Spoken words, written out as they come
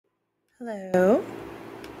Hello.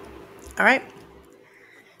 All right.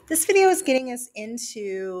 This video is getting us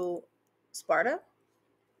into Sparta.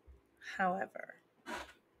 However,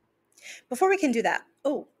 before we can do that,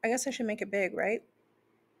 I guess I should make it big, right?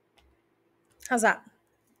 How's that?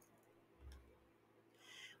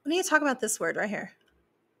 We need to talk about this word right here.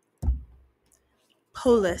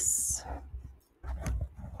 Polis.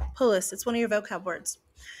 Polis. It's one of your vocab words.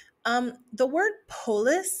 The word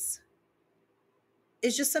polis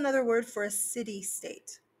is just another word for a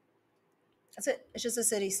city-state. That's it. It's just a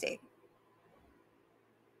city-state.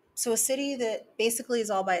 So a city that basically is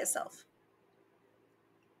all by itself.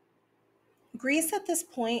 Greece at this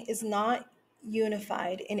point is not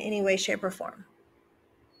unified in any way, shape, or form.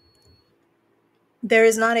 There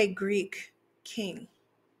is not a Greek king.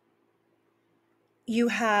 You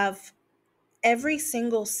have every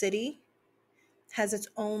single city has its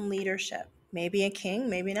own leadership. Maybe a king,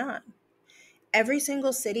 maybe not. Every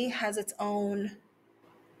single city has its own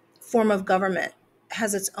form of government,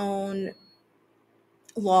 has its own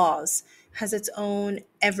laws, has its own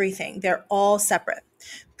everything. They're all separate.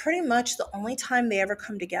 Pretty much the only time they ever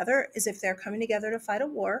come together is if they're coming together to fight a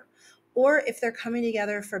war or if they're coming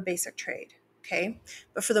together for basic trade. Okay.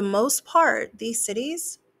 But for the most part, these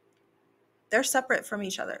cities, they're separate from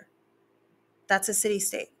each other. That's a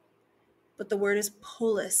city-state. But the word is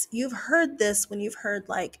polis. You've heard this when you've heard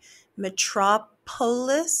like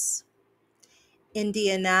metropolis,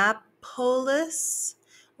 Indianapolis.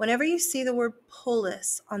 Whenever you see the word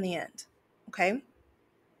polis on the end, okay?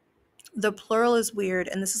 The plural is weird,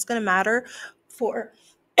 and this is going to matter for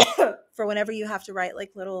for whenever you have to write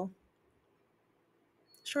like little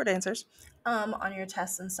short answers on your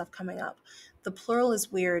tests and stuff coming up. The plural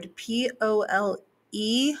is weird. Poleis.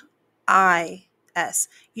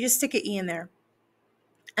 You just stick an E in there.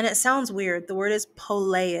 And it sounds weird. The word is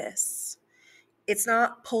poleis. It's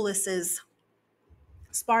not polises.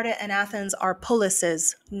 Sparta and Athens are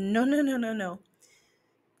polises. No.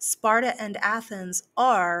 Sparta and Athens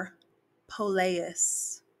are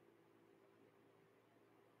poleis.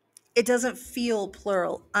 It doesn't feel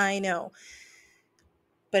plural, I know,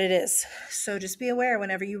 but it is. So just be aware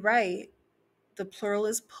whenever you write, the plural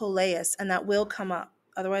is poleis, and that will come up.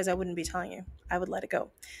 Otherwise, I wouldn't be telling you. I would let it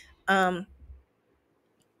go.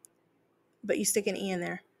 But you stick an E in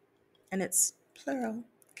there, and it's plural,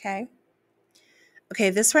 okay? Okay,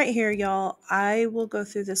 this right here, y'all, I will go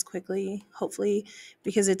through this quickly, hopefully,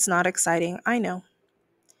 because it's not exciting. I know.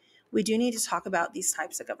 We do need to talk about these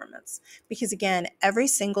types of governments because, again, every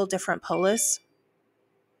single different polis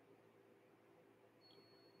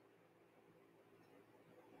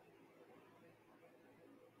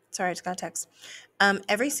sorry, I just got a text.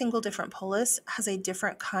 Every single different polis has a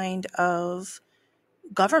different kind of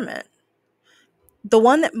government. The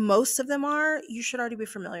one that most of them are, you should already be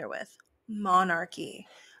familiar with, monarchy.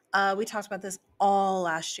 We talked about this all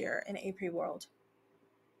last year in AP World.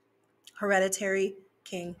 Hereditary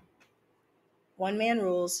king. One man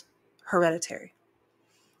rules, hereditary.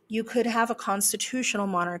 You could have a constitutional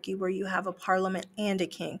monarchy where you have a parliament and a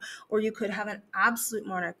king, or you could have an absolute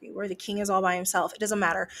monarchy where the king is all by himself. It doesn't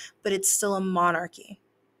matter, but it's still a monarchy.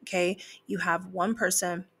 Okay? You have one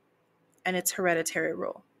person and it's hereditary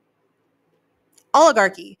rule.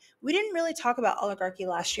 Oligarchy. We didn't really talk about oligarchy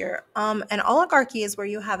last year. An oligarchy is where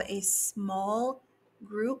you have a small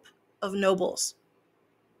group of nobles.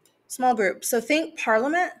 Small group. So think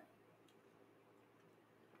parliament,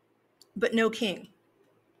 but no king.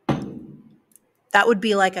 That would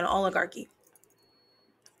be like an oligarchy.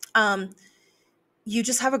 You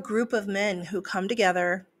just have a group of men who come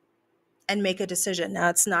together and make a decision. Now,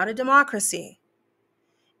 it's not a democracy.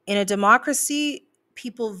 In a democracy,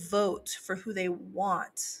 people vote for who they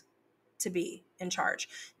want to be in charge.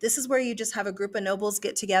 This is where you just have a group of nobles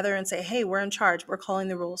get together and say, hey, we're in charge. We're calling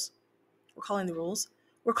the rules. We're calling the rules.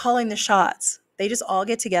 We're calling the shots. They just all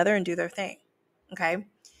get together and do their thing. Okay?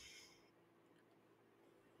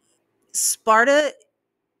 Sparta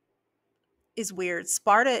is weird.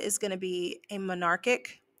 Sparta is going to be a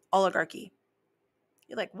monarchic oligarchy.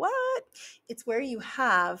 You're like, what? It's where you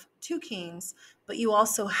have two kings, but you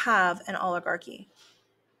also have an oligarchy.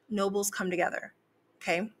 Nobles come together.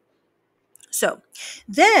 Okay? So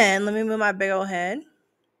then let me move my big old head.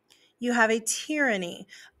 You have a tyranny.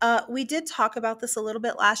 We did talk about this a little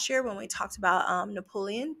bit last year when we talked about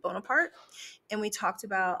Napoleon Bonaparte and we talked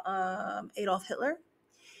about Adolf Hitler.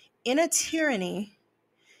 In a tyranny,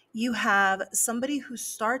 you have somebody who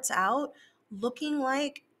starts out looking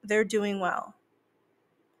like they're doing well.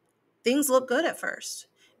 Things look good at first.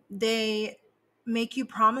 They make you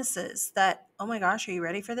promises that, oh my gosh, are you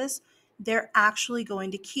ready for this? They're actually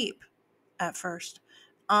going to keep at first.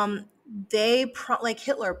 Um, like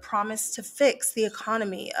Hitler promised to fix the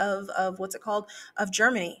economy of what's it called, of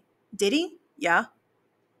Germany. Did he? Yeah,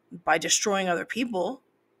 by destroying other people.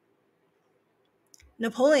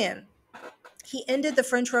 Napoleon, he ended the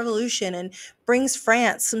French Revolution and brings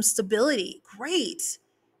France some stability. Great.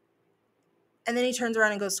 And then he turns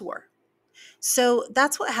around and goes to war. So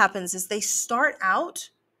that's what happens is they start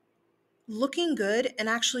out looking good and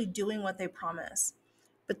actually doing what they promise.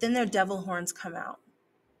 But then their devil horns come out.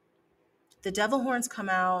 The devil horns come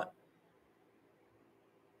out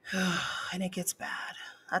and it gets bad.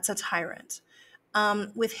 That's a tyrant.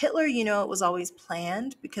 With Hitler, it was always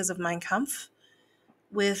planned because of Mein Kampf.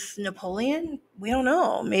 With Napoleon, we don't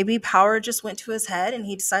know. Maybe power just went to his head and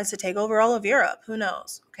he decides to take over all of Europe. Who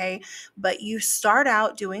knows? Okay. But you start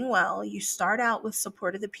out doing well. You start out with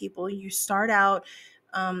support of the people. You start out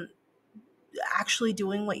um, actually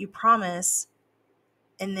doing what you promise,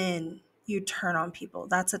 and then you turn on people.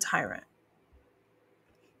 That's a tyrant.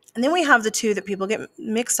 And then we have the two that people get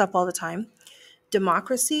mixed up all the time: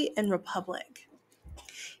 democracy and republic.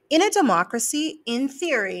 In a democracy, in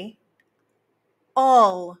theory,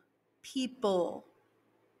 all people,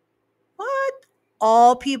 what?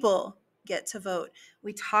 All people get to vote.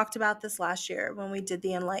 We talked about this last year when we did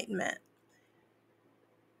the Enlightenment.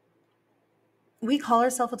 We call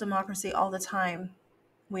ourselves a democracy all the time.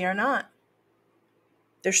 We are not.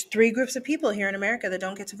 There's 3 groups of people here in America that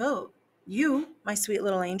don't get to vote. You, my sweet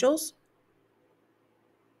little angels.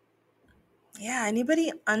 Yeah,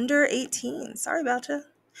 anybody under 18. Sorry about you.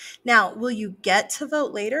 Now, will you get to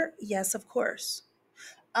vote later? Yes, of course.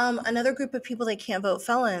 Another group of people that can't vote,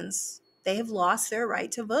 felons. They have lost their right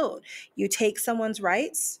to vote. You take someone's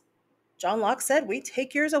rights. John Locke said, we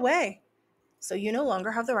take yours away. So you no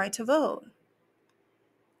longer have the right to vote.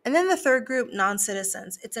 And then the third group,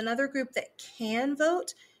 non-citizens. It's another group that can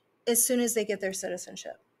vote as soon as they get their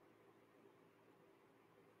citizenship.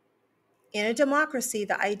 In a democracy,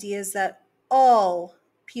 the idea is that all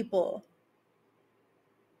people.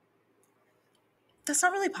 That's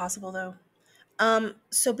not really possible, though.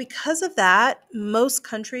 So because of that, most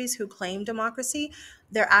countries who claim democracy,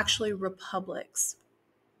 they're actually republics.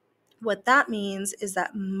 What that means is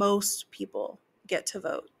that most people get to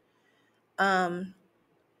vote. Not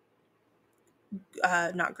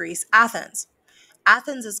Greece, Athens.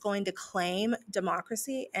 Athens is going to claim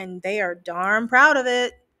democracy, and they are darn proud of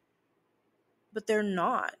it, but they're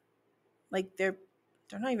not. Like they're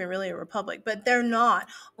not even really a republic, but they're not.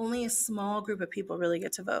 Only a small group of people really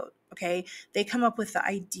get to vote. Okay, they come up with the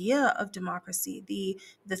idea of democracy,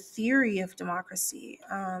 the theory of democracy,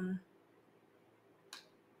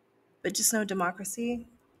 but just no democracy.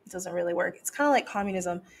 It doesn't really work. It's kind of like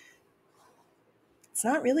communism. It's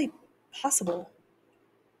not really possible.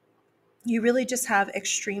 You really just have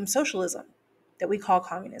extreme socialism that we call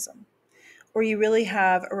communism, or you really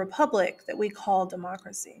have a republic that we call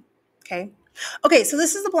democracy. Okay. Okay, so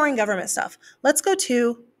this is the boring government stuff. Let's go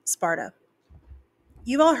to Sparta.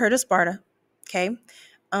 You've all heard of Sparta. Okay.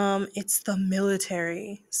 It's the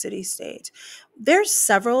military city state. There's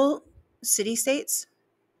several city states.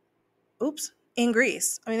 Oops. In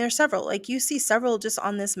Greece. I mean, there's several. Like you see several just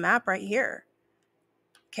on this map right here.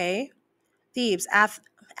 Okay. Thebes,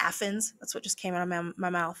 Athens. That's what just came out of my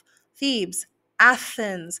mouth. Thebes,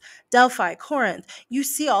 Athens, Delphi, Corinth. You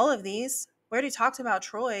see all of these. We already talked about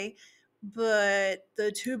Troy, but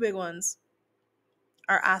the 2 big ones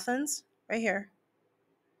are Athens right here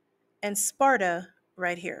and Sparta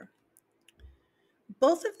right here.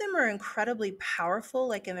 Both of them are incredibly powerful,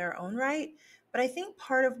 like in their own right, but I think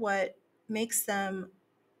part of what makes them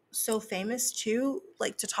so famous too,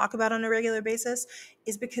 like to talk about on a regular basis,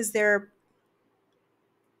 is because they're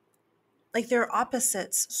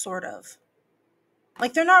opposites, sort of.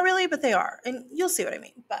 Like they're not really, but they are. And you'll see what I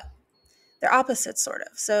mean. But they're opposites, sort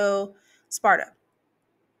of. So Sparta,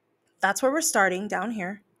 that's where we're starting down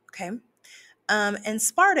here. Okay. And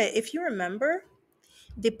Sparta, if you remember,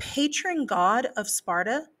 the patron god of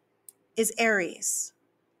Sparta is Ares,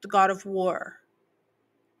 the god of war.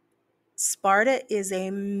 Sparta is a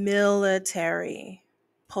military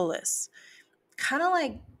polis, kind of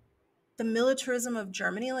like the militarism of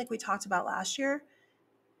Germany, like we talked about last year.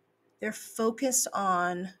 They're focused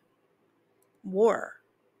on war.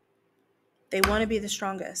 They want to be the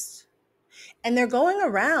strongest. And they're going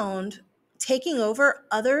around taking over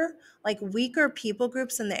other like weaker people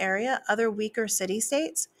groups in the area, other weaker city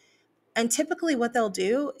states. And typically what they'll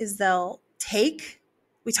do is they'll take,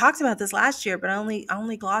 we talked about this last year, but I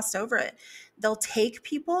only glossed over it. They'll take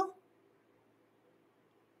people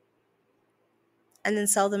and then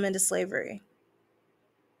sell them into slavery.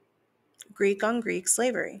 Greek on Greek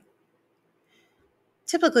slavery.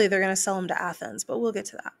 Typically, they're going to sell them to Athens, but we'll get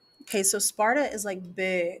to that. Okay, so Sparta is like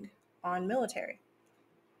big on military.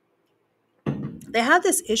 They had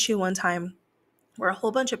this issue one time where a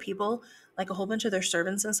whole bunch of people, like a whole bunch of their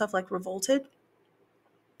servants and stuff, like revolted,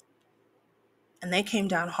 and they came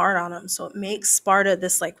down hard on them. So it makes Sparta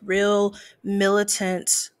this like real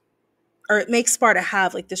militant, or it makes Sparta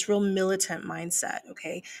have like this real militant mindset,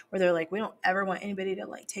 okay, where they're like, we don't ever want anybody to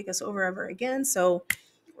like take us over ever again. So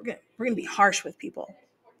we're gonna be harsh with people.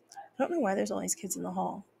 I don't know why there's all these kids in the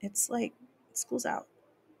hall. It's like school's out.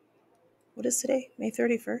 What is today? May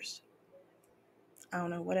 31st? I don't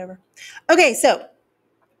know, whatever. Okay, so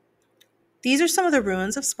these are some of the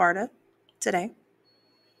ruins of Sparta today.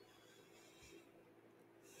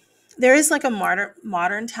 There is like a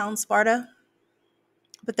modern town Sparta,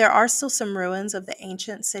 but there are still some ruins of the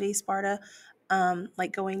ancient city Sparta,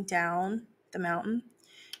 like going down the mountain.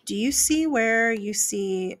 Do you see where you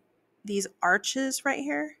see these arches right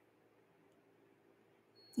here?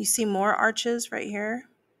 You see more arches right here?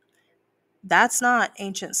 That's not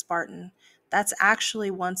ancient Spartan. That's actually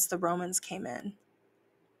once the Romans came in.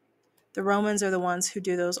 The Romans are the ones who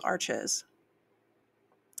do those arches.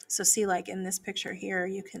 So see, like in this picture here,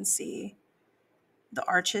 you can see the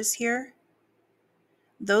arches here.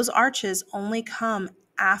 Those arches only come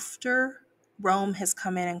after Rome has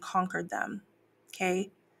come in and conquered them.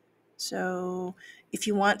 Okay? So if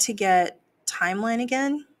you want to get timeline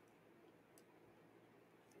again,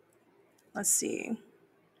 let's see.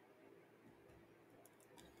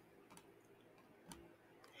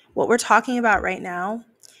 What we're talking about right now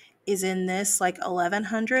is in this like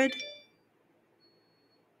 1100.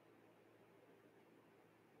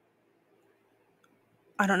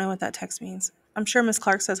 I don't know what that text means. I'm sure Miss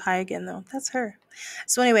Clark says hi again though. That's her.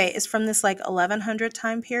 So anyway, it's from this like 1100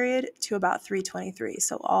 time period to about 323.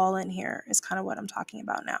 So all in here is kind of what I'm talking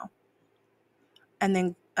about now. And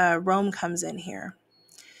then Rome comes in here.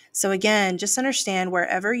 So again, just understand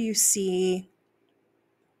wherever you see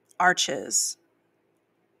arches,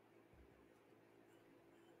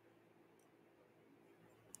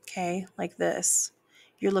 okay, like this,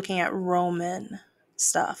 you're looking at Roman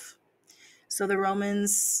stuff. So the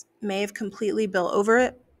Romans may have completely built over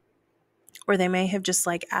it, or they may have just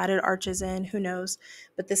like added arches in, who knows.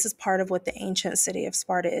 But this is part of what the ancient city of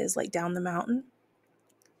Sparta is, like down the mountain.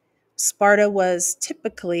 Sparta was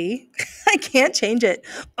typically, I can't change it.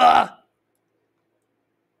 Ugh.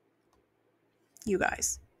 You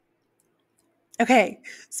guys. Okay,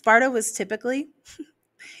 Sparta was typically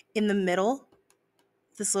in the middle,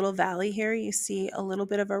 this little valley here. You see a little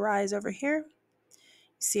bit of a rise over here.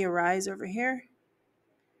 You see a rise over here.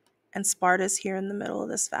 And Sparta's here in the middle of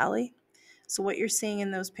this valley. So what you're seeing in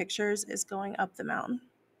those pictures is going up the mountain.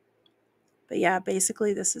 But yeah,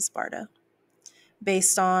 basically this is Sparta.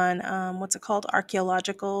 Based on, what's it called?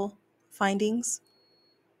 Archaeological findings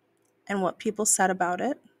and what people said about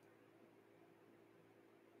it.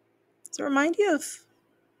 Does it remind you of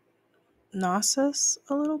Knossos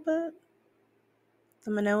a little bit?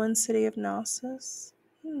 The Minoan city of Knossos?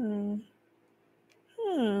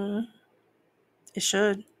 It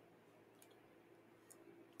should.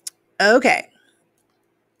 Okay.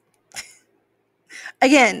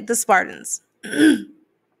 Again, the Spartans.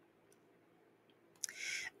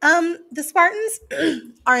 The Spartans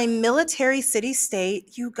are a military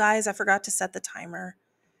city-state. You guys, I forgot to set the timer.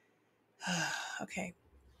 Okay,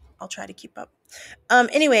 I'll try to keep up.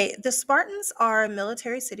 Anyway, the Spartans are a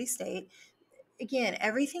military city-state. Again,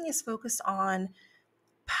 everything is focused on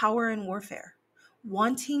power and warfare,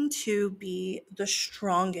 wanting to be the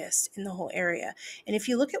strongest in the whole area. And if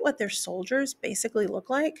you look at what their soldiers basically look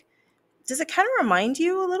like, does it kind of remind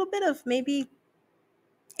you a little bit of maybe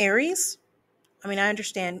Ares? I mean, I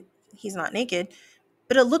understand he's not naked,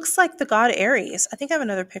 but it looks like the god Ares. I think I have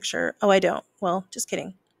another picture. Oh, I don't. Well, just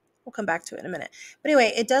kidding. We'll come back to it in a minute. But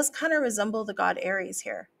anyway, it does kind of resemble the god Ares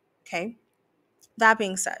here. Okay. That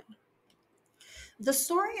being said, the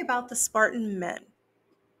story about the Spartan men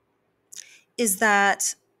is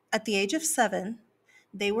that at the age of 7,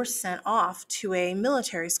 they were sent off to a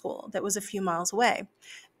military school that was a few miles away.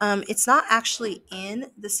 It's not actually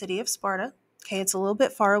in the city of Sparta. Okay, it's a little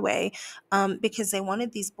bit far away because they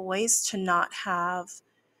wanted these boys to not have,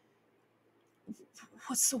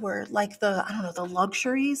 what's the word? Like the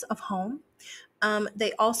luxuries of home.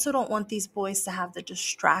 They also don't want these boys to have the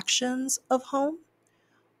distractions of home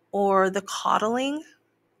or the coddling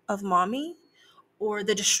of mommy or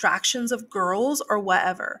the distractions of girls or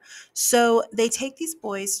whatever. So they take these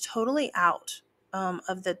boys totally out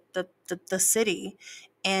of the city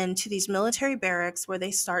and to these military barracks where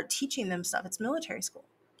they start teaching them stuff. It's military school.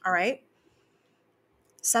 All right.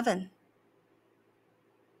 7.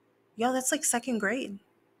 Y'all, that's like second grade.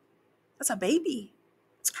 That's a baby.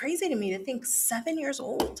 It's crazy to me to think 7 years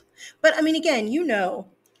old. But I mean, again,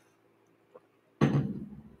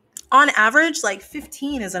 on average, like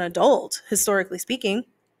 15 is an adult, historically speaking.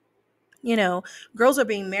 You know, girls are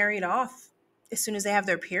being married off as soon as they have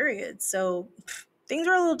their periods. So things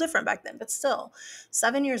were a little different back then, but still,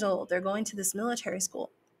 7 years old, they're going to this military school.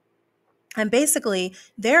 And basically,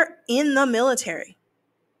 they're in the military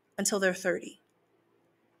until they're 30.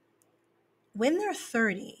 When they're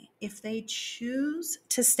 30, if they choose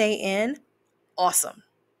to stay in, awesome.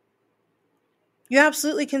 You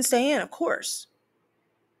absolutely can stay in, of course.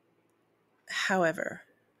 However,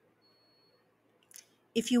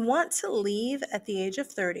 if you want to leave at the age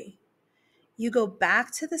of 30, you go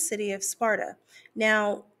back to the city of Sparta.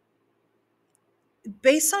 Now,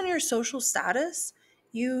 based on your social status,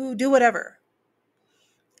 you do whatever.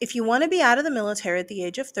 If you want to be out of the military at the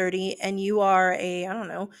age of 30 and you are a, I don't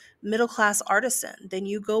know, middle class artisan, then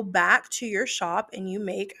you go back to your shop and you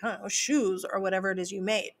make, I don't know, shoes or whatever it is you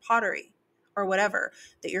made, pottery or whatever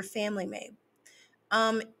that your family made.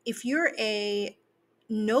 If you're a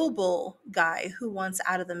noble guy who wants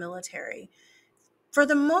out of the military, for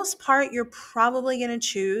the most part, you're probably going to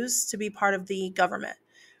choose to be part of the government.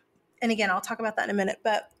 And again, I'll talk about that in a minute,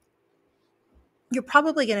 but you're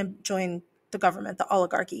probably going to join the government, the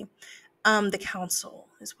oligarchy. The council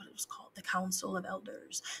is what it was called, the Council of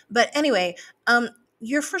Elders. But anyway,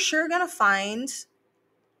 you're for sure going to find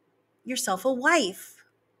yourself a wife.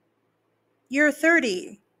 You're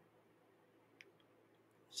 30.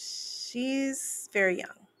 She's very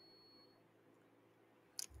young.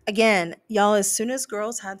 Again, y'all, as soon as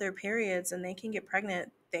girls had their periods and they can get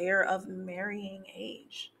pregnant, they are of marrying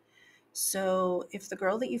age. So if the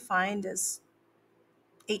girl that you find is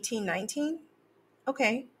 18, 19,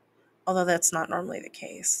 okay. Although that's not normally the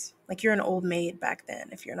case. Like you're an old maid back then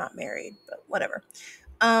if you're not married, but whatever.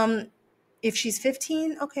 Um, if she's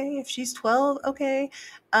 15, okay. If she's 12, okay.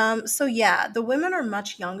 So yeah, the women are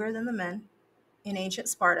much younger than the men in ancient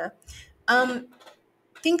Sparta. Um,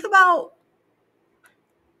 think about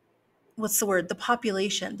what's the word? The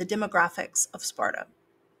population, the demographics of Sparta.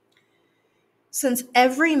 Since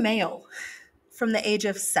every male from the age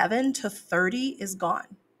of 7 to 30 is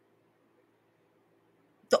gone,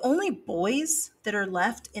 the only boys that are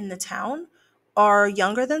left in the town are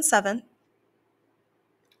younger than 7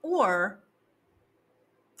 or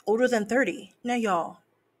older than 30. Now, y'all,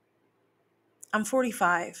 I'm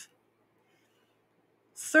 45.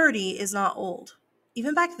 30 is not old.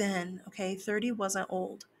 Even back then, okay, 30 wasn't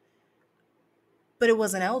old, but it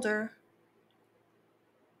was an elder.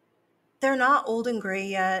 They're not old and gray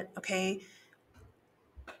yet, okay,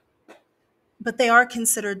 but they are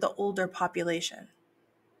considered the older population.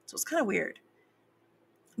 So it's kind of weird.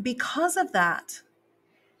 Because of that,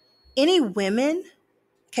 any women,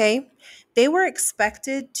 okay, they were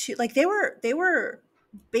expected to, like, they were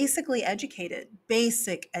basically educated.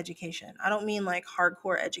 Basic education. I don't mean like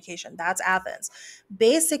hardcore education. That's Athens.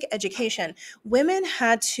 Basic education. Women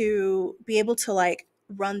had to be able to like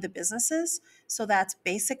run the businesses. So that's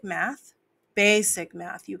basic math. Basic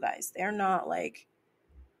math, you guys. They're not like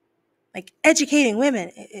educating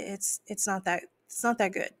women. It's not that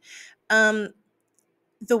good. Um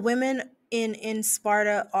the women in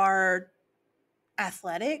Sparta are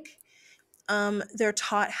athletic. They're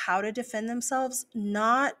taught how to defend themselves,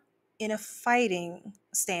 not in a fighting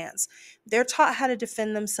stance. They're taught how to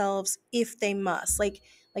defend themselves if they must. Like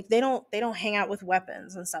they don't hang out with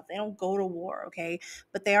weapons and stuff. They don't go to war, okay?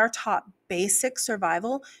 But they are taught basic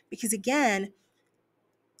survival because again,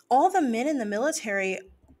 all the men in the military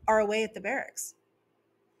are away at the barracks.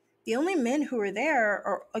 The only men who are there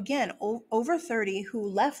are again over 30 who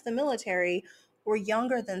left the military or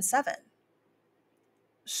younger than 7.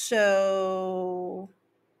 So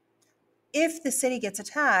if the city gets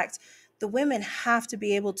attacked, the women have to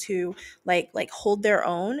be able to like hold their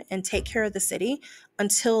own and take care of the city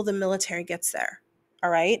until the military gets there.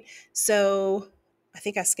 All right? So I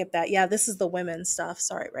think I skipped that. Yeah, this is the women stuff.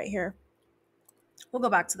 Sorry, right here. We'll go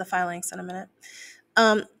back to the filings in a minute.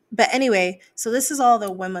 But anyway, so this is all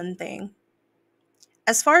the women thing.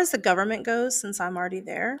 As far as the government goes, since I'm already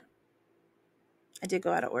there, I did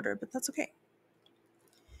go out of order, but that's okay.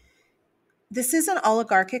 This is an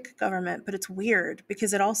oligarchic government, but it's weird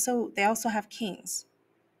because they also have kings.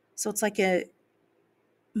 So it's like a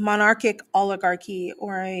monarchic oligarchy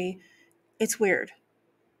it's weird.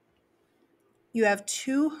 You have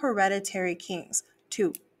 2 hereditary kings.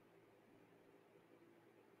 2.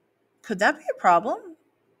 Could that be a problem?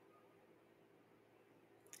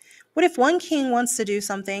 What if one king wants to do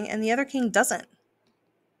something and the other king doesn't?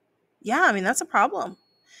 Yeah, I mean, that's a problem.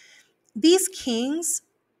 These kings,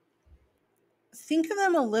 think of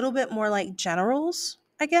them a little bit more like generals,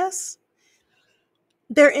 I guess.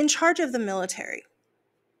 They're in charge of the military.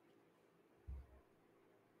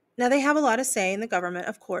 Now, they have a lot of say in the government,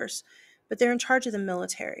 of course, but they're in charge of the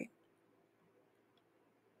military.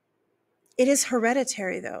 It is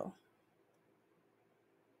hereditary, though,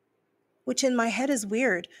 which in my head is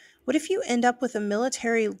weird. What if you end up with a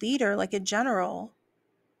military leader like a general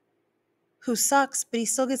who sucks, but he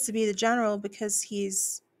still gets to be the general because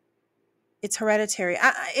it's hereditary.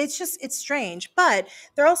 It's strange, but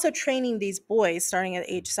they're also training these boys starting at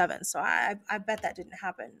age 7. So I bet that didn't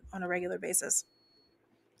happen on a regular basis.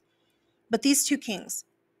 But these two kings,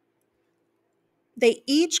 they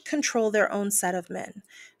each control their own set of men.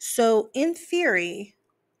 So in theory,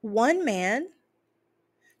 one man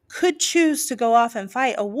could choose to go off and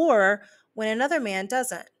fight a war when another man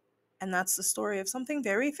doesn't. And that's the story of something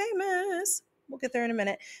very famous. We'll get there in a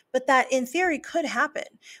minute. But that in theory could happen,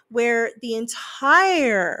 where the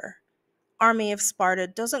entire army of Sparta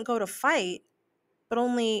doesn't go to fight, but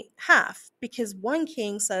only half, because one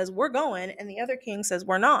king says we're going and the other king says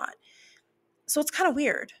we're not. So it's kind of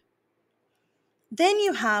weird. Then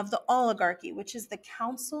you have the oligarchy, which is the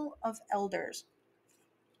council of elders.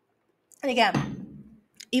 And again,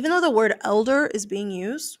 even though the word elder is being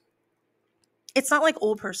used, it's not like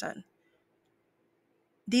old person.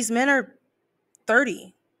 These men are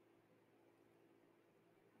 30.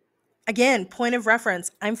 Again, point of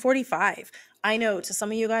reference, I'm 45. I know to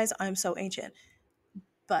some of you guys, I'm so ancient,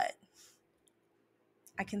 but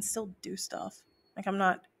I can still do stuff. Like, I'm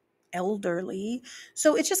not elderly.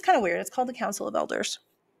 So it's just kind of weird. It's called the Council of Elders.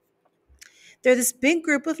 They're this big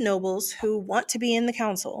group of nobles who want to be in the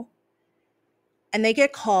council, and they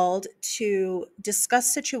get called to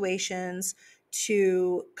discuss situations,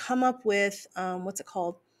 to come up with, what's it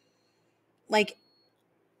called? Like,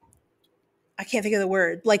 I can't think of the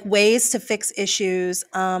word, like ways to fix issues.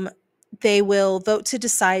 They will vote to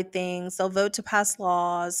decide things. They'll vote to pass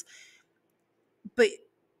laws. But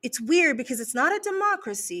it's weird because it's not a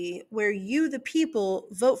democracy where you, the people,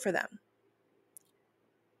 vote for them.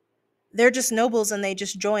 They're just nobles and they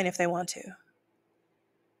just join if they want to.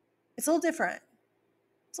 It's a little different.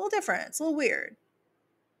 It's a little different. It's a little weird.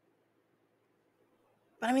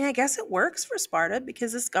 But I mean, I guess it works for Sparta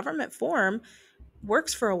because this government form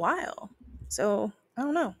works for a while. So I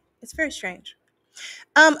don't know. It's very strange.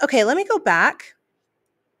 Okay, let me go back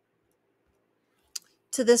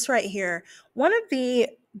to this right here. One of the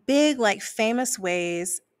big, like, famous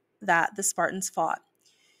ways that the Spartans fought.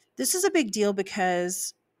 This is a big deal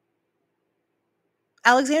because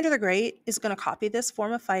Alexander the Great is going to copy this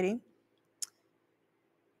form of fighting.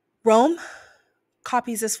 Rome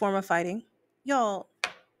copies this form of fighting. Y'all,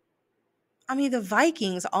 I mean, the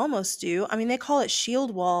Vikings almost do. I mean, they call it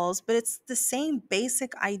shield walls, but it's the same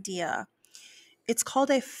basic idea. It's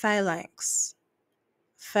called a phalanx.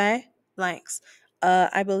 Phalanx.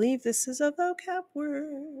 I believe this is a vocab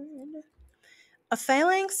word. A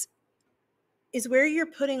phalanx is where you're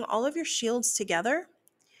putting all of your shields together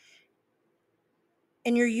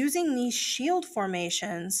and you're using these shield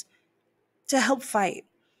formations to help fight.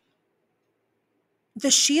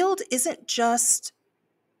 The shield isn't just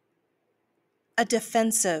a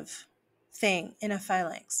defensive thing in a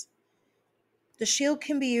phalanx. The shield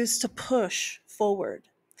can be used to push forward.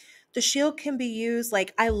 The shield can be used,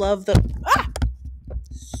 like, I love the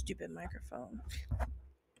stupid microphone.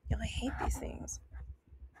 Yo, I hate these things.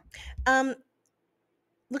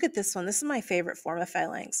 Look at this one. This is my favorite form of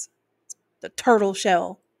phalanx. The turtle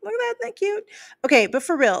shell. Look at that. Isn't that cute? Okay, but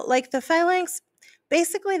for real, like, the phalanx,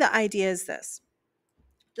 basically the idea is this.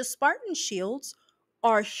 The Spartan shields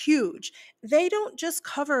are huge. They don't just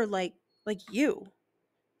cover like you.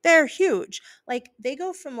 They're huge. Like, they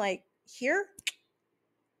go from like here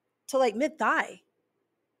to like mid thigh.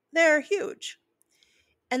 They're huge.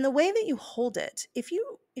 And the way that you hold it, if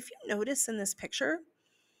you notice in this picture,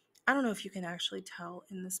 I don't know if you can actually tell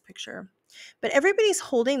in this picture, but everybody's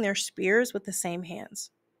holding their spears with the same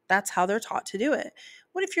hands. That's how they're taught to do it.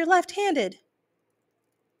 What if you're left-handed?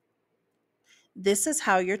 This is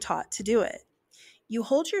how you're taught to do it. You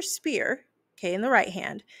hold your spear, okay, in the right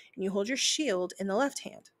hand, and you hold your shield in the left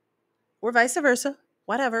hand, or vice versa,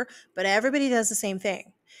 whatever, but everybody does the same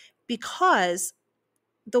thing. Because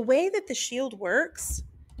the way that the shield works,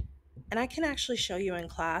 and I can actually show you in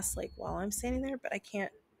class, like, while I'm standing there, but I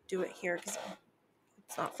can't do it here because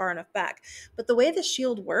it's not far enough back. But the way the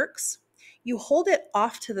shield works, you hold it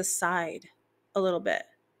off to the side a little bit,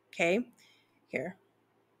 okay? Here.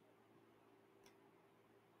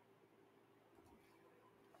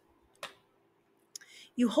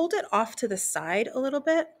 you hold it off to the side a little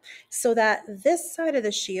bit so that this side of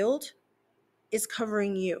the shield is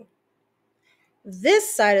covering you.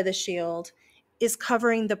 This side of the shield is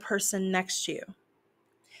covering the person next to you.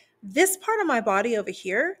 This part of my body over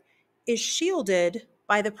here is shielded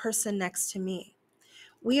by the person next to me.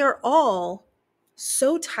 We are all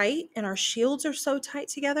so tight and our shields are so tight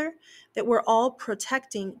together that we're all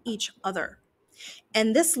protecting each other.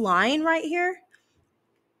 And this line right here,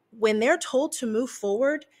 when they're told to move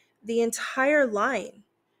forward, the entire line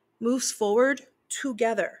moves forward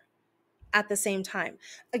together at the same time.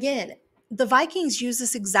 Again, the Vikings use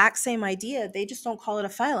this exact same idea. They just don't call it a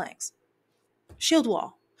phalanx. Shield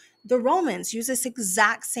wall. The Romans use this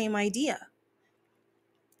exact same idea.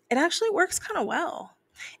 It actually works kind of well.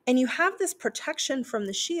 And you have this protection from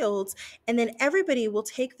the shields, and then everybody will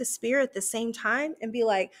take the spear at the same time and be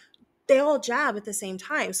like, they all jab at the same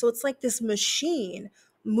time. So it's like this machine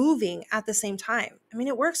moving at the same time. I mean,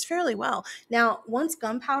 it works fairly well. Now, once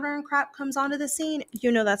gunpowder and crap comes onto the scene,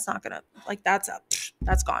 you know that's not gonna, like, that's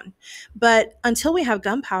gone. But until we have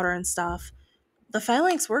gunpowder and stuff, the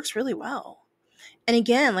phalanx works really well. And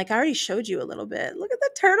again, like I already showed you a little bit. Look at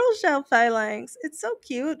the turtle shell phalanx. It's so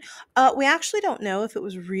cute. We actually don't know if it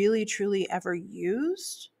was really, truly ever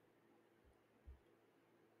used,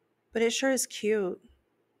 but it sure is cute.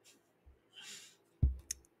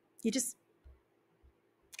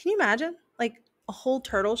 Can you imagine? Like a whole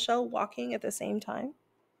turtle shell walking at the same time?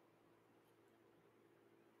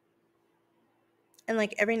 And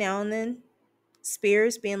like every now and then,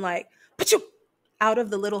 spears being like, "Pachoo!" out of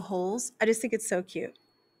the little holes. I just think it's so cute.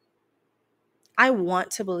 I want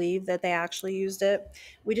to believe that they actually used it.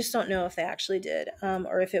 We just don't know if they actually did,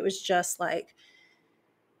 or if it was just like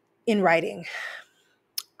in writing.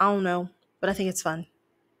 I don't know, but I think it's fun.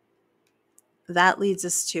 That leads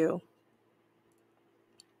us to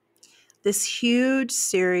this huge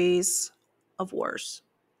series of wars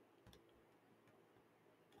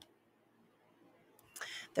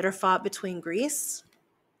that are fought between Greece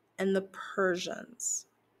and the Persians.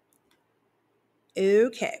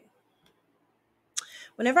 Okay.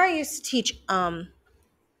 Whenever I used to teach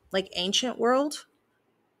like ancient world,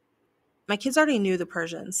 my kids already knew the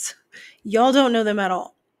Persians. Y'all don't know them at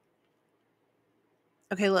all.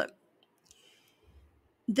 Okay, look.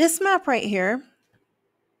 This map right here,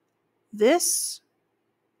 this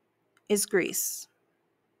is Greece.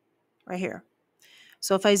 Right here.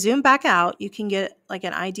 So if I zoom back out, you can get like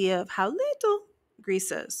an idea of how little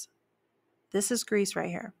Greece is. This is Greece right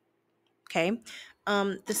here. Okay.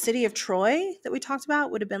 The city of Troy that we talked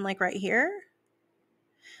about would have been like right here.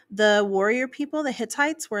 The warrior people, the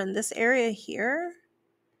Hittites, were in this area here.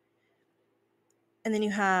 And then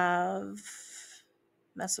you have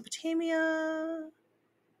Mesopotamia.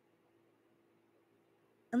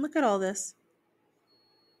 And look at all this.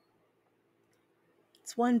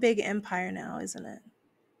 It's one big empire now, isn't it?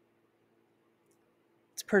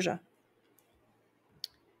 It's Persia.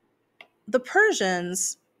 The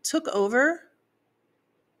Persians took over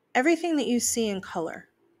everything that you see in color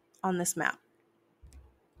on this map.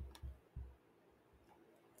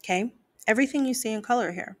 Okay? Everything you see in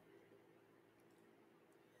color here.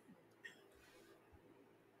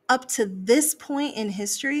 Up to this point in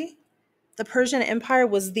history, the Persian Empire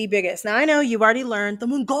was the biggest. Now, I know you've already learned the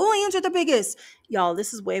Mongolians are the biggest. Y'all,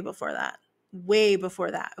 this is way before that. Way before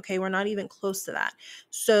that. Okay? We're not even close to that.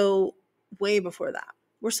 So, way before that.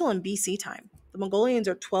 We're still in BC time. The Mongolians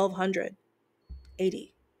are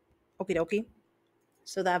 1280. Okie dokie.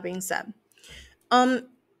 So, that being said,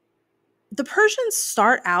 the Persians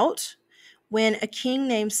start out when a king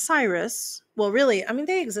named Cyrus, well, really, I mean,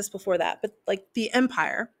 they exist before that, but like the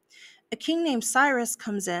empire, a king named Cyrus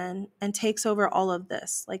comes in and takes over all of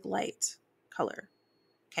this, like light color.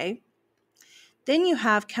 Okay. Then you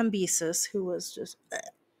have Cambyses, who was just,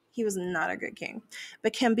 he was not a good king.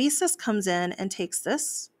 But Cambyses comes in and takes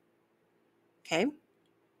this. Okay.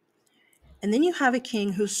 And then you have a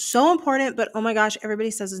king who's so important, but oh my gosh,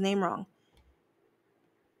 everybody says his name wrong.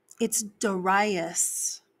 It's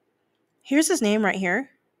Darius. Here's his name right here.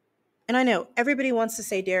 And I know everybody wants to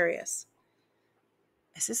say Darius.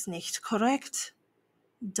 Es ist nicht korrekt.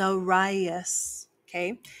 Darius.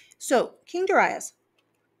 Okay. So King Darius.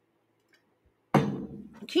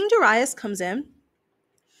 King Darius comes in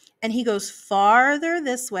and he goes farther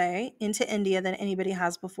this way into India than anybody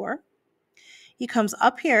has before. He comes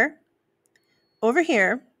up here, over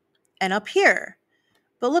here, and up here.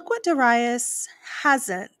 But look what Darius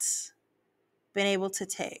hasn't been able to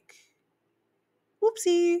take.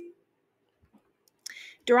 Whoopsie.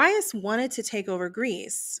 Darius wanted to take over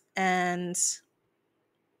Greece, and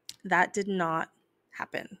that did not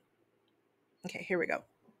happen. Okay, here we go.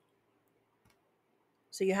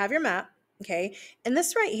 So you have your map, okay? And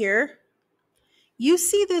this right here, you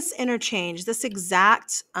see this interchange, this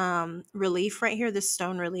exact relief right here, this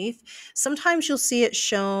stone relief. Sometimes you'll see it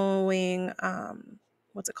showing,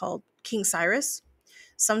 what's it called? King Cyrus.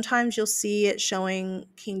 Sometimes you'll see it showing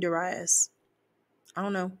King Darius. I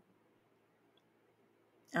don't know.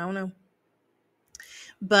 I don't know.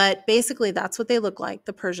 But basically, that's what they look like,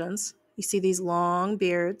 the Persians. You see these long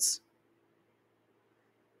beards.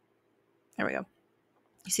 There we go.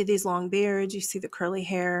 You see these long beards. You see the curly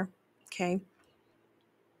hair. Okay.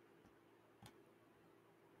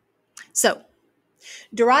 So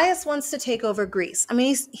Darius wants to take over Greece. I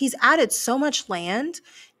mean, he's added so much land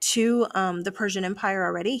to the Persian Empire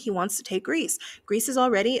already. He wants to take Greece. Greece is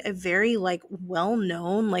already a very like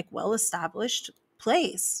well-known, like well-established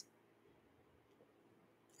place,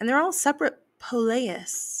 and they're all separate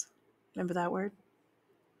poleis. Remember that word?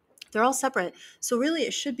 They're all separate. So really,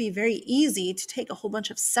 it should be very easy to take a whole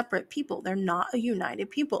bunch of separate people. They're not a united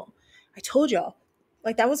people. I told y'all,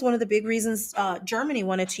 like that was one of the big reasons Germany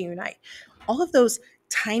wanted to unite. All of those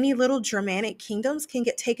tiny little Germanic kingdoms can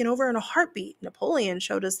get taken over in a heartbeat. Napoleon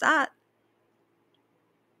showed us that.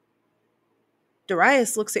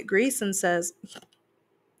 Darius looks at Greece and says,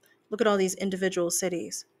 look at all these individual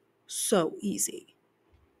cities. So easy.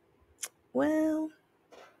 Well,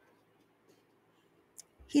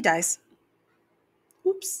 he dies.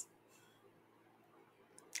 Oops.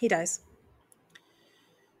 He dies.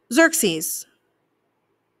 Xerxes.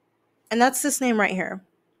 And that's this name right here.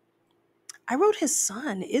 I wrote his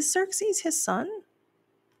son. Is Xerxes his son?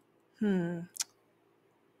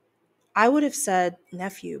 I would have said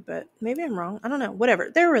nephew, but maybe I'm wrong. I don't know. Whatever.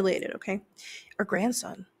 They're related, okay? Or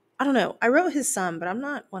grandson. I don't know. I wrote his son, but I'm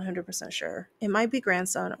not 100% sure. It might be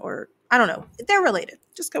grandson or I don't know. They're related.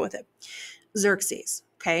 Just go with it. Xerxes,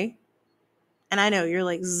 okay? And I know you're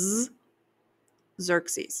like,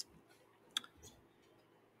 Xerxes.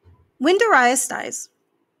 When Darius dies,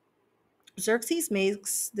 Xerxes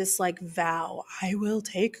makes this like vow, I will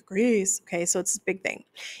take Greece. Okay, so it's a big thing.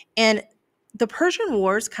 And the Persian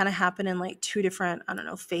Wars kind of happen in like two different, I don't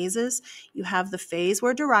know, phases. You have the phase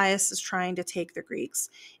where Darius is trying to take the Greeks,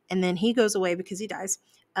 and then he goes away because he dies.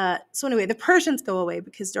 So anyway, the Persians go away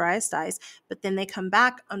because Darius dies, but then they come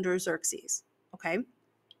back under Xerxes. Okay.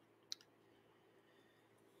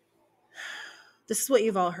 This is what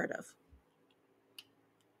you've all heard of.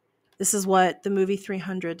 This is what the movie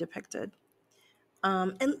 300 depicted.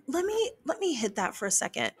 And let me hit that for a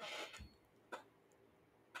second.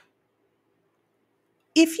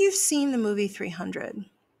 If you've seen the movie 300,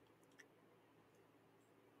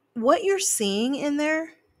 what you're seeing in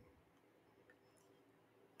there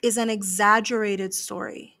is an exaggerated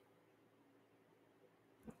story.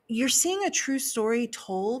 You're seeing a true story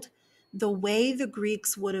told the way the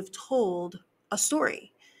Greeks would have told a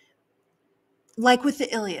story. Like with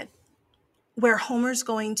the Iliad, where Homer's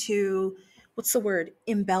going to, what's the word,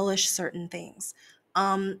 embellish certain things.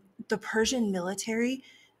 The Persian military,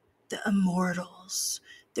 the immortals,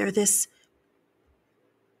 they're this,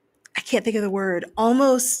 I can't think of the word,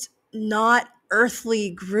 almost not earthly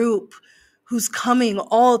group who's coming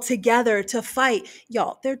all together to fight.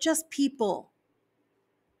 Y'all, they're just people.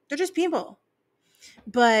 They're just people.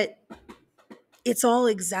 But it's all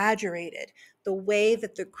exaggerated the way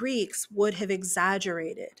that the Greeks would have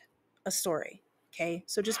exaggerated a story. Okay,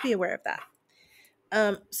 so just be aware of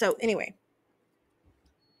that. So anyway,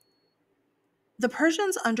 the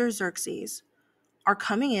Persians under Xerxes are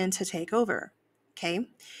coming in to take over. Okay,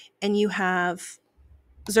 and you have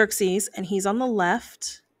Xerxes, and he's on the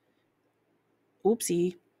left.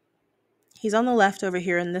 Oopsie. He's on the left over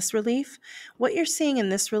here in this relief. What you're seeing in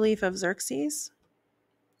this relief of Xerxes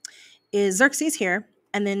is Xerxes here,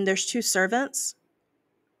 and then there's two servants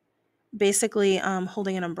basically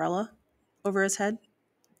holding an umbrella over his head.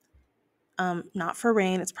 Not for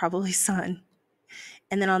rain, it's probably sun.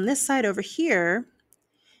 And then on this side over here,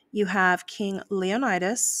 you have King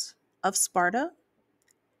Leonidas of Sparta,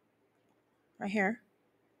 right here.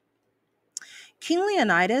 King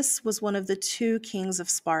Leonidas was one of the two kings of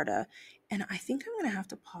Sparta. And I think I'm going to have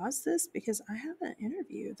to pause this because I have an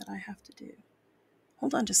interview that I have to do.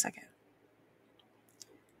 Hold on just a second.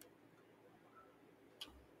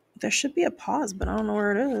 There should be a pause, but I don't know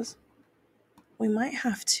where it is. We might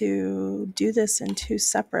have to do this in two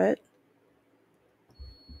separate.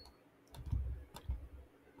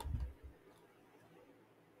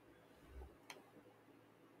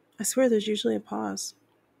 I swear there's usually a pause.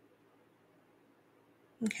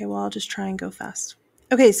 Okay, well, I'll just try and go fast.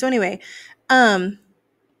 Okay, so anyway, King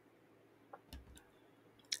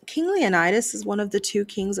Leonidas is one of the two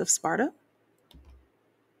kings of Sparta.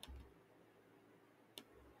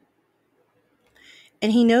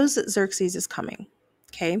 And he knows that Xerxes is coming.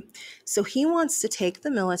 Okay. So he wants to take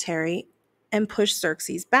the military and push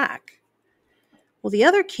Xerxes back. Well, the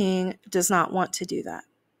other king does not want to do that.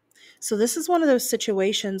 So this is one of those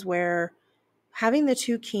situations where having the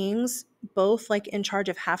two kings both like in charge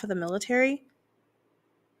of half of the military,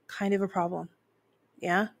 kind of a problem.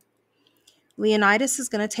 Yeah. Leonidas is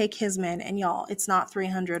going to take his men, and y'all, it's not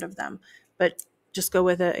 300 of them, but just go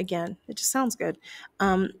with it again. It just sounds good.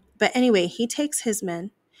 But anyway, he takes his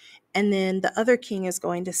men, and then the other king is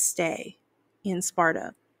going to stay in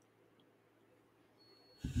Sparta.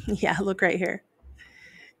 Yeah, look right here.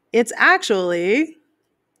 It's actually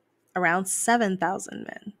around 7,000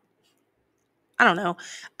 men. I don't know.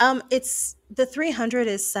 It's the 300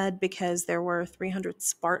 is said because there were 300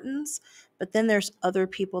 Spartans, but then there's other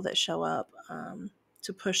people that show up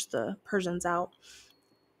to push the Persians out.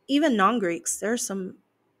 Even non-Greeks, there's some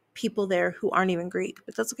people there who aren't even Greek,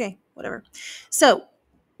 but that's okay, whatever. So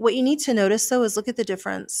what you need to notice though is look at the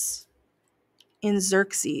difference in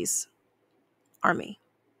Xerxes' army.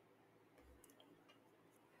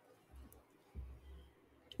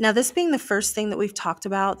 Now, this being the first thing that we've talked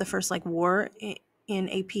about, the first like war in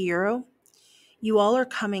AP Euro, you all are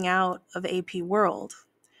coming out of AP World,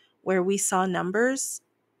 where we saw numbers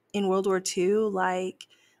in World War II like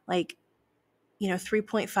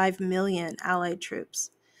 3.5 million Allied troops,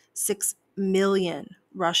 6 million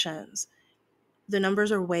Russians. The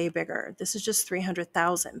numbers are way bigger. This is just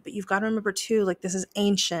 300,000. But you've got to remember too, like this is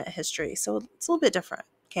ancient history, so it's a little bit different.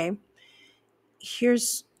 Okay.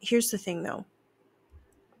 Here's the thing though.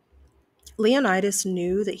 Leonidas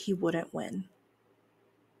knew that he wouldn't win.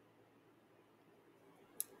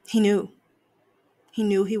 He knew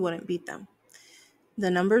he wouldn't beat them. The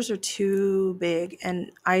numbers are too big,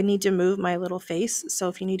 and I need to move my little face. So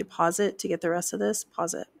if you need to pause it to get the rest of this,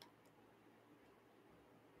 pause it.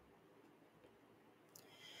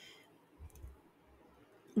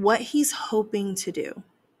 What he's hoping to do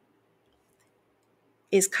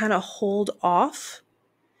is kind of hold off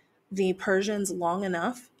the Persians long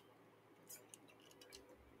enough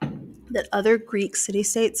that other Greek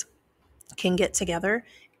city-states can get together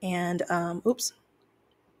and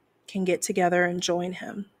can get together and join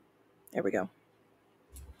him. There we go.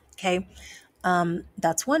 Okay.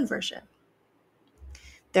 That's one version.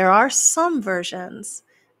 There are some versions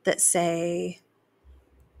that say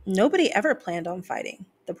nobody ever planned on fighting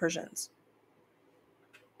the Persians.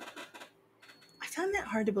 I found that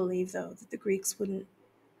hard to believe, though, that the Greeks wouldn't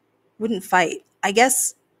fight. I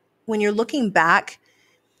guess when you're looking back,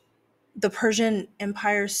 the Persian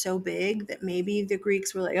Empire is so big that maybe the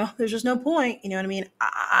Greeks were like, oh, there's just no point. You know what I mean?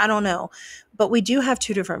 I don't know. But we do have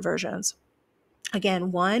two different versions.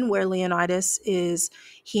 Again, one where Leonidas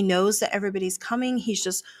he knows that everybody's coming. He's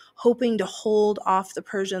just hoping to hold off the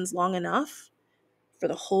Persians long enough for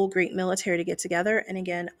the whole Greek military to get together. And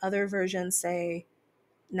again, other versions say,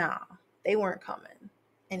 nah, they weren't coming.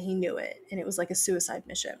 And he knew it. And it was like a suicide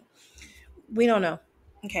mission. We don't know.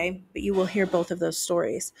 Okay. But you will hear both of those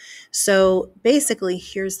stories. So basically,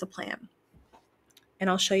 here's the plan. And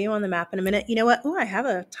I'll show you on the map in a minute. You know what? Oh, I have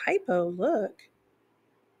a typo. Look.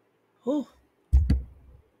 Oh.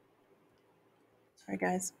 Sorry,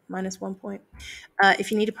 guys. -1 point.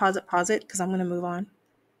 If you need to pause it because I'm going to move on.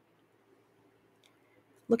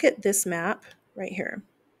 Look at this map right here.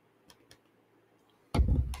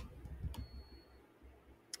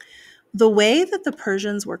 The way that the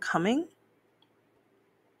Persians were coming,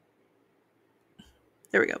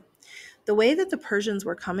 there we go. The way that the Persians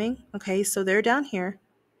were coming, okay, so they're down here.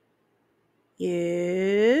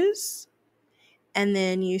 Yes. And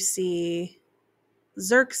then you see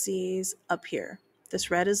Xerxes up here. This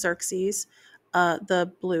red is Xerxes.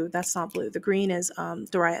 The blue, that's not blue. The green is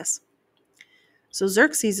Darius. So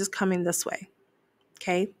Xerxes is coming this way.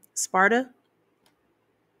 Okay, Sparta.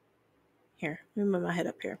 Here, let me move my head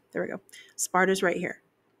up here. There we go. Sparta's right here.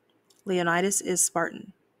 Leonidas is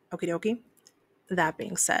Spartan. Okie dokie. That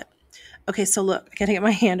being said. Okay, so look, I gotta get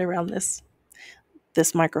my hand around this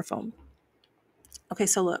microphone. Okay,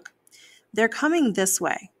 so look. They're coming this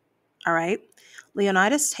way. All right.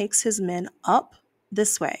 Leonidas takes his men up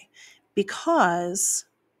this way because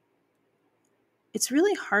it's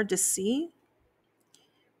really hard to see.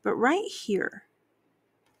 But right here,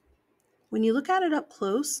 when you look at it up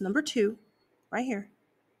close, number 2, right here,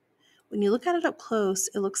 when you look at it up close,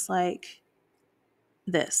 it looks like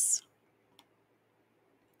this.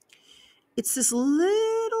 It's this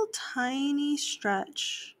little tiny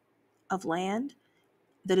stretch of land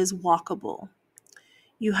that is walkable.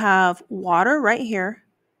 You have water right here,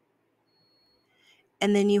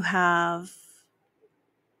 and then you have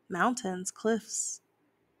mountains, cliffs,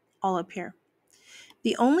 all up here.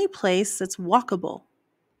 The only place that's walkable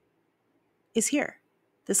is here,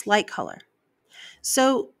 this light color.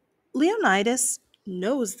 So Leonidas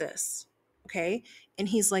knows this, okay? And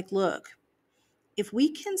he's like, look, if we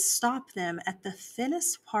can stop them at the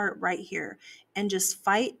thinnest part right here and just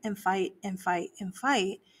fight and fight and fight and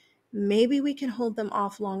fight, maybe we can hold them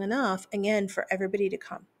off long enough, again, for everybody to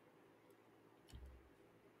come.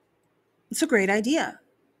 It's a great idea.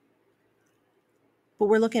 But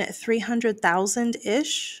we're looking at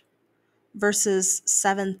 300,000-ish versus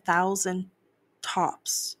 7,000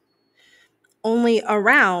 tops. Only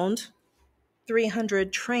around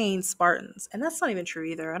 300 trained Spartans. And that's not even true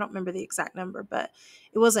either. I don't remember the exact number, but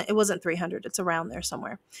it wasn't 300. It's around there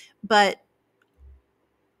somewhere. But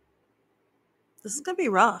this is going to be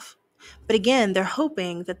rough. But again, they're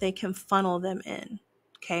hoping that they can funnel them in.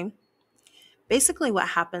 Okay? Basically what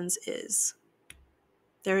happens is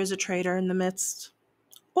there is a traitor in the midst.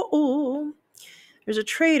 Oh, there's a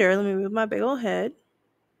traitor. Let me move my big old head.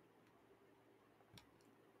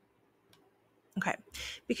 Okay.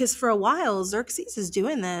 Because for a while, Xerxes is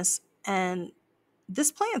doing this, and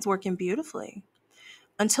this plan's working beautifully.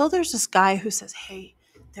 Until there's this guy who says, hey,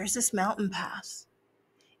 there's this mountain pass.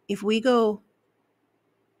 If we go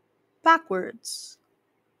backwards,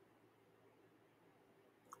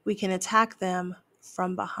 we can attack them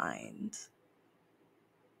from behind.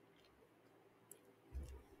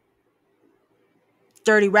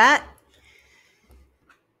 Dirty rat.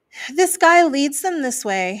 This guy leads them this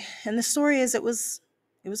way, and the story is it was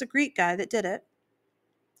a Greek guy that did it.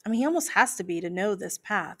 I mean, he almost has to be to know this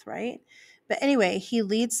path, right? But anyway, he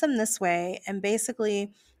leads them this way, and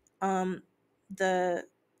basically, the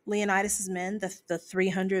Leonidas's men, the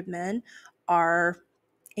 300 men, are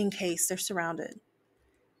encased. They're surrounded.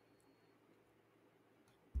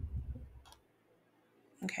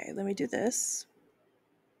 Okay, let me do this.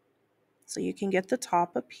 So you can get the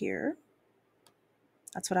top up here.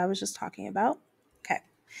 That's what I was just talking about. Okay.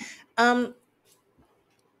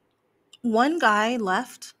 One guy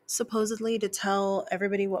left, supposedly, to tell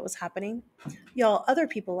everybody what was happening. Y'all, other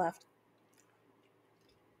people left.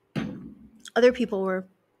 Other people were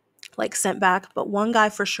like sent back, but one guy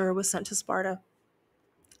for sure was sent to Sparta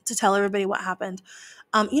to tell everybody what happened.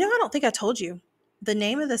 I don't think I told you the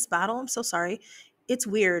name of this battle. I'm so sorry. It's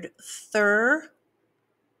weird. Thermopylae.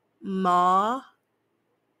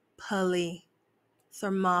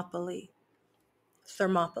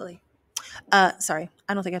 Sorry,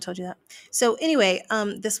 I don't think I told you that. So anyway,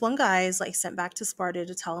 this one guy is like sent back to Sparta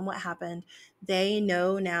to tell him what happened. They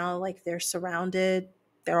know now, like they're surrounded.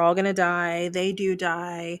 They're all gonna die. They do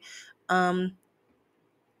die.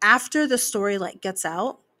 After the story like gets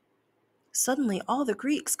out, suddenly all the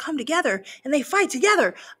Greeks come together and they fight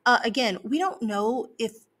together. Again, we don't know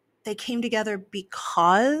if they came together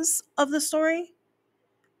because of the story,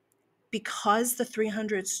 because the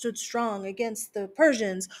 300 stood strong against the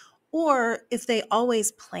Persians, or if they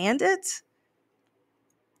always planned it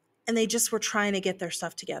and they just were trying to get their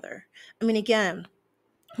stuff together. I mean, again,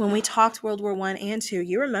 when we talked World War I and II,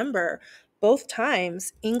 you remember both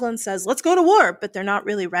times England says, let's go to war, but they're not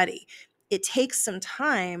really ready. It takes some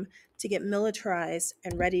time to get militarized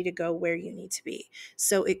and ready to go where you need to be.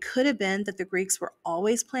 So it could have been that the Greeks were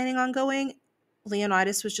always planning on going.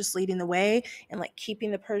 Leonidas was just leading the way and like keeping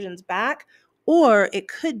the Persians back. Or it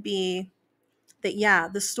could be that, yeah,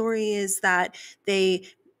 the story is that they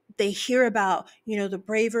hear about, the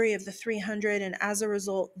bravery of the 300, and as a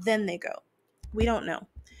result, then they go. We don't know.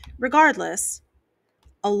 Regardless,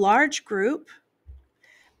 a large group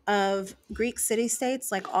of Greek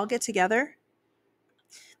city-states like all get together.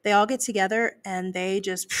 They all get together and they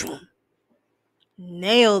just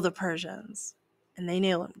nail the Persians, and they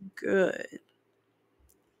nail them good.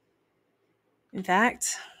 In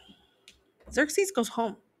fact, Xerxes goes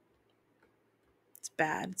home. It's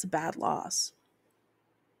bad. It's a bad loss.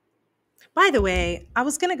 By the way, I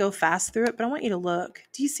was going to go fast through it, but I want you to look.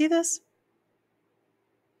 Do you see this?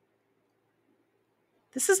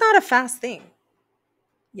 This is not a fast thing.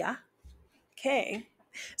 Yeah. Okay.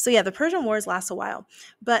 So yeah, the Persian Wars last a while.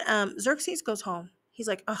 But Xerxes goes home. He's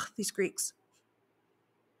like, ugh, these Greeks.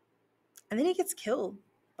 And then he gets killed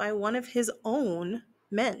by one of his own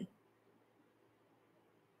men.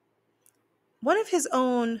 One of his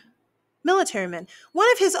own military men.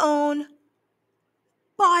 One of his own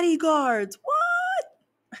bodyguards.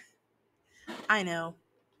 What? I know.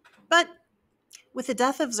 But with the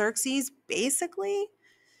death of Xerxes, basically,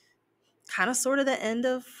 kind of sort of the end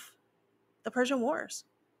of the Persian Wars.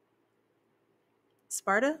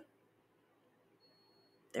 Sparta,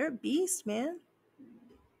 they're a beast, man.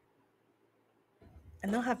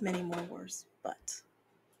 And they'll have many more wars, but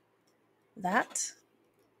that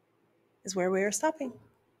is where we are stopping.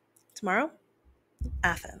 Tomorrow,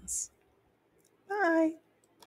 Athens. Bye.